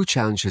guess there's two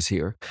challenges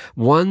here.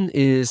 One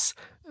is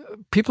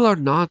people are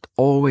not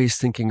always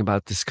thinking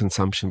about this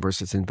consumption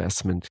versus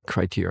investment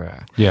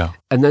criteria. Yeah.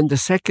 And then the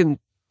second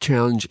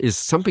challenge is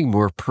something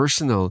more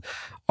personal.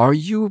 Are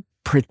you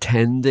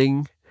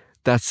pretending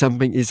that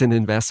something is an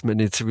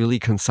investment, it's really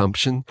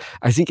consumption?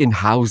 I think in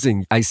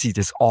housing, I see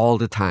this all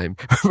the time,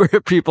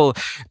 where people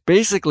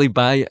basically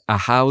buy a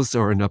house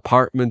or an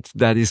apartment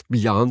that is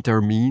beyond their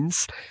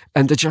means.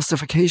 And the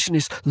justification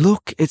is,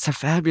 look, it's a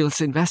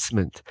fabulous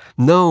investment.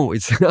 No,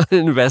 it's not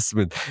an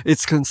investment.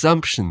 It's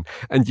consumption.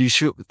 And you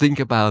should think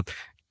about,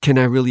 can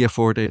I really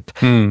afford it?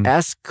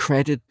 As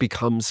credit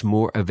becomes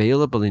more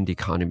available in the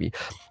economy,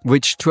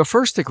 which to a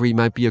first degree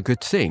might be a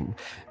good thing,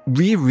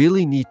 we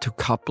really need to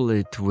couple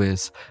it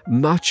with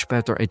much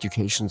better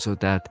education so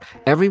that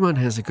everyone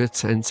has a good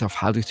sense of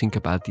how to think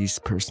about these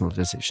personal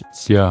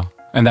decisions. Yeah.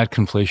 And that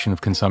conflation of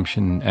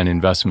consumption and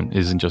investment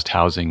isn't just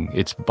housing.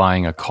 It's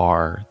buying a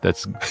car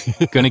that's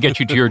going to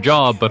get you to your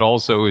job, but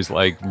also is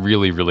like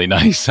really, really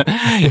nice.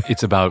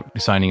 It's about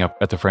signing up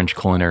at the French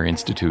Culinary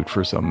Institute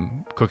for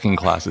some cooking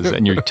classes,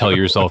 and you tell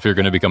yourself you're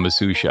going to become a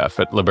sous chef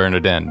at Le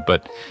Bernardin,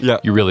 but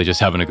you're really just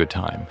having a good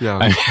time. Yeah.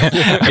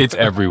 It's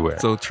everywhere.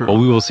 So true. Well,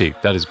 we will see.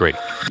 That is great.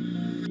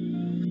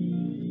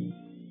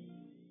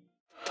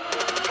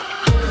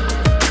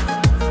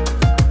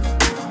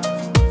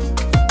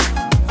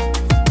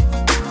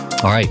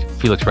 All right,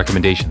 Felix,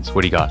 recommendations.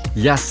 What do you got?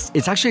 Yes,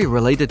 it's actually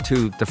related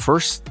to the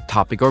first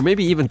topic, or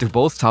maybe even to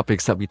both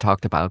topics that we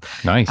talked about.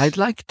 Nice. I'd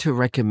like to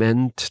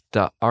recommend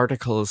the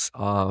articles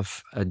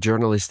of a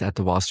journalist at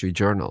the Wall Street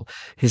Journal.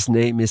 His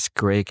name is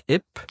Greg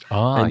Ip,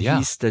 and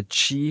he's the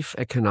chief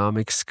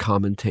economics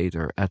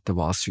commentator at the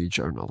Wall Street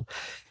Journal.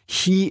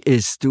 He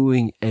is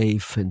doing a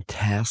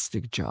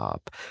fantastic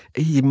job.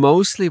 He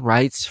mostly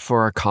writes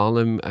for a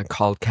column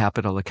called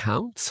Capital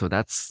Account. So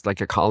that's like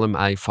a column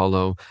I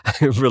follow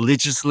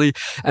religiously.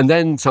 And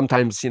then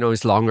sometimes,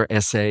 his longer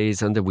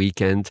essays on the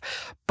weekend.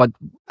 But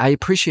I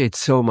appreciate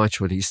so much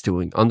what he's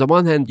doing. On the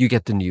one hand, you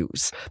get the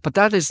news, but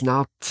that is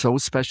not so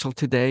special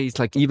today. It's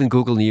like even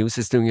Google News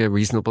is doing a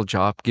reasonable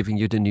job giving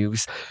you the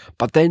news.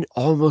 But then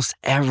almost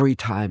every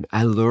time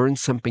I learn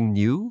something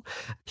new,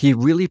 he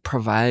really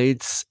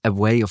provides a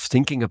way of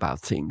thinking about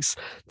things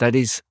that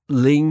is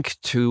link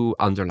to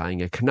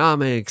underlying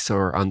economics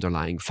or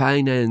underlying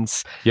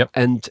finance. Yep.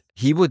 And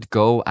he would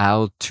go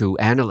out to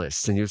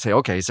analysts and you'd say,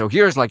 okay, so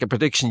here's like a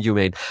prediction you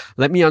made.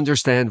 Let me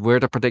understand where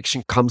the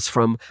prediction comes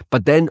from,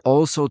 but then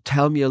also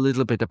tell me a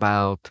little bit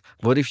about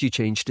what if you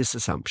change this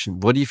assumption?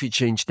 What if you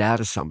change that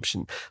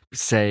assumption?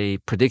 Say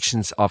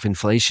predictions of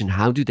inflation,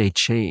 how do they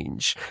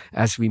change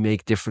as we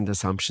make different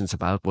assumptions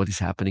about what is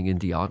happening in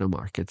the auto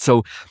market?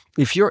 So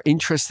if you're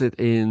interested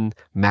in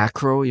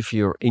macro, if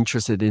you're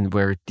interested in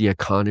where the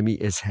economy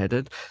is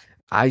headed,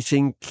 I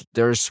think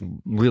there's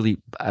really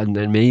an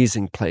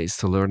amazing place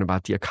to learn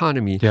about the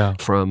economy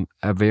from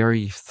a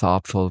very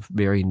thoughtful,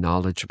 very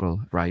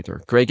knowledgeable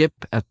writer. Greg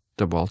Ip at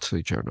the Wall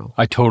Street Journal.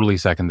 I totally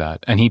second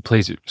that. And he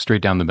plays it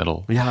straight down the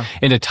middle. Yeah.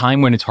 In a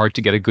time when it's hard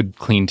to get a good,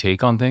 clean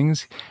take on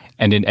things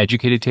and an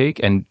educated take,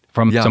 and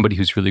from somebody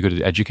who's really good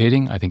at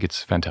educating, I think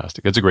it's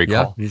fantastic. It's a great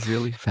call. Yeah, he's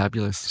really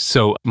fabulous.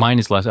 So mine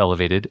is less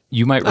elevated.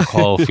 You might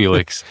recall,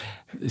 Felix,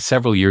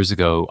 several years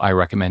ago, I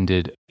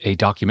recommended a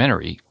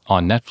documentary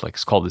on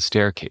Netflix called The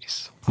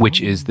Staircase,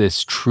 which is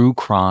this true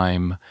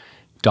crime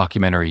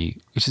documentary,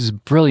 which is a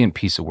brilliant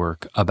piece of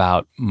work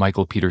about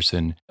Michael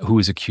Peterson, who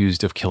was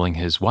accused of killing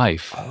his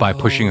wife by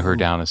pushing her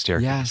down a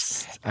staircase.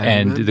 Yes,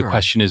 and the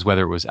question is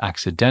whether it was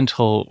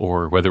accidental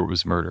or whether it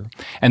was murder.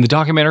 And the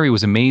documentary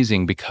was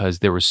amazing because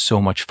there was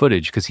so much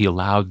footage because he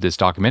allowed this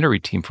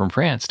documentary team from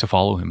France to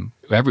follow him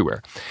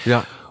everywhere.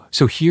 Yeah.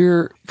 So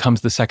here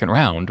comes the second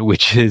round,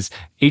 which is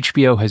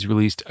HBO has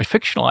released a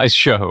fictionalized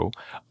show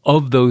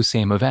of those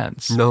same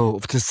events. No,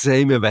 the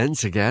same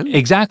events again?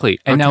 Exactly.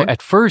 And now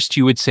at first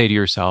you would say to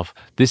yourself,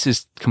 this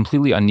is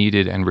completely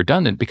unneeded and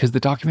redundant because the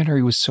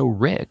documentary was so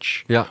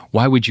rich. Yeah.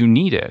 Why would you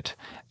need it?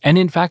 And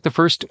in fact, the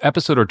first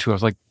episode or two, I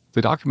was like,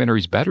 the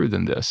documentary's better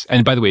than this.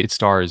 And by the way, it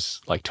stars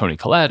like Toni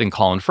Collette and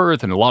Colin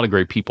Firth and a lot of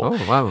great people.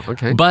 Oh, wow.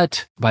 Okay.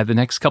 But by the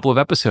next couple of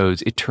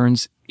episodes, it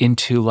turns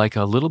into like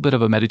a little bit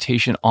of a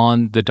meditation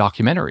on the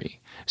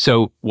documentary.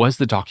 So was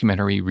the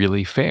documentary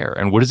really fair?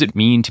 And what does it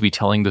mean to be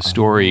telling the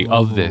story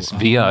of this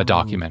via a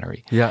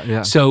documentary?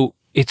 Yeah. So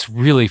it's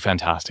really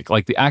fantastic.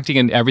 Like the acting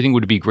and everything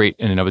would be great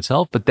in and of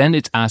itself, but then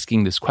it's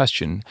asking this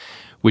question,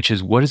 which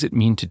is, what does it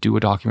mean to do a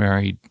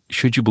documentary?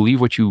 Should you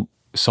believe what you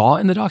saw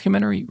in the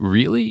documentary,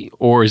 really?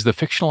 Or is the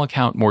fictional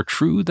account more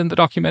true than the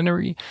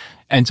documentary?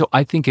 And so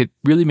I think it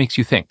really makes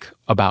you think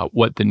about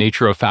what the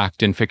nature of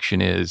fact and fiction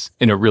is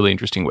in a really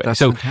interesting way. That's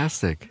so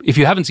fantastic. If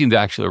you haven't seen the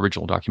actual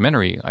original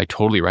documentary, I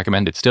totally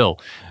recommend it still.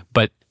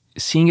 But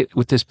seeing it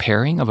with this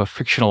pairing of a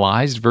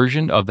fictionalized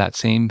version of that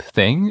same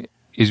thing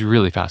is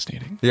really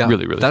fascinating. Yeah,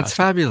 really that's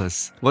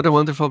fabulous. What a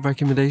wonderful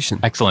recommendation.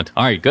 Excellent.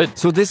 All right, good.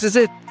 So this is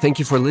it. Thank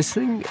you for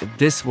listening.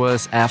 This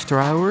was After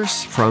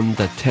Hours from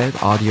the TED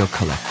Audio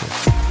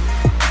Collective.